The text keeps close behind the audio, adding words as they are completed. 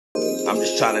I'm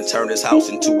just trying to turn this house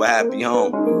into a happy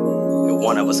home. If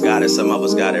one of us got it, some of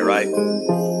us got it, right?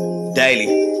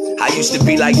 Daily, I used to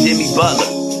be like Jimmy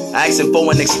Butler, asking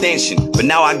for an extension, but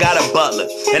now I got a butler,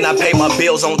 and I pay my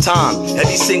bills on time.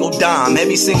 Every single dime,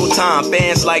 every single time.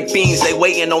 Fans like fiends, they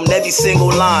waiting on every single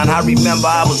line. I remember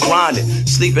I was grinding,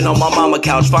 sleeping on my mama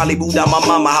couch. Finally moved out my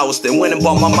mama house, then went and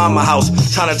bought my mama house.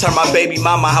 Trying to turn my baby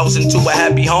mama house into a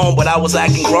happy home, but I was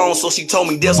acting grown, so she told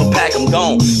me Dizzle pack, I'm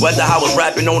gone. Whether I was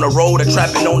rapping on the road or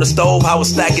trapping on the stove, I was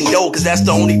stacking dough, cause that's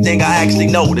the only thing I actually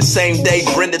know. The same day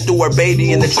Brenda threw her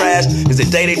baby in the trash is the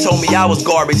day they told me I was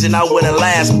garbage and I wouldn't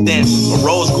last. But then a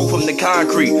rose grew from the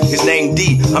concrete, his name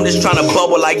D. I'm just trying to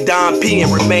bubble like Don P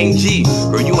and remain G.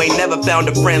 Or you ain't never found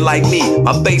a friend like me.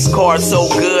 My face card so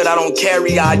good I don't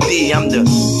carry ID. I'm the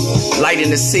light in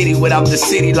the city without the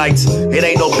city lights. It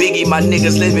ain't no biggie, my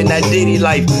niggas living that Diddy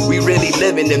life. We really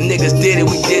living, them niggas did it,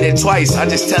 we did it twice. I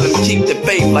just tell them keep the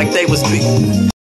faith like they was big.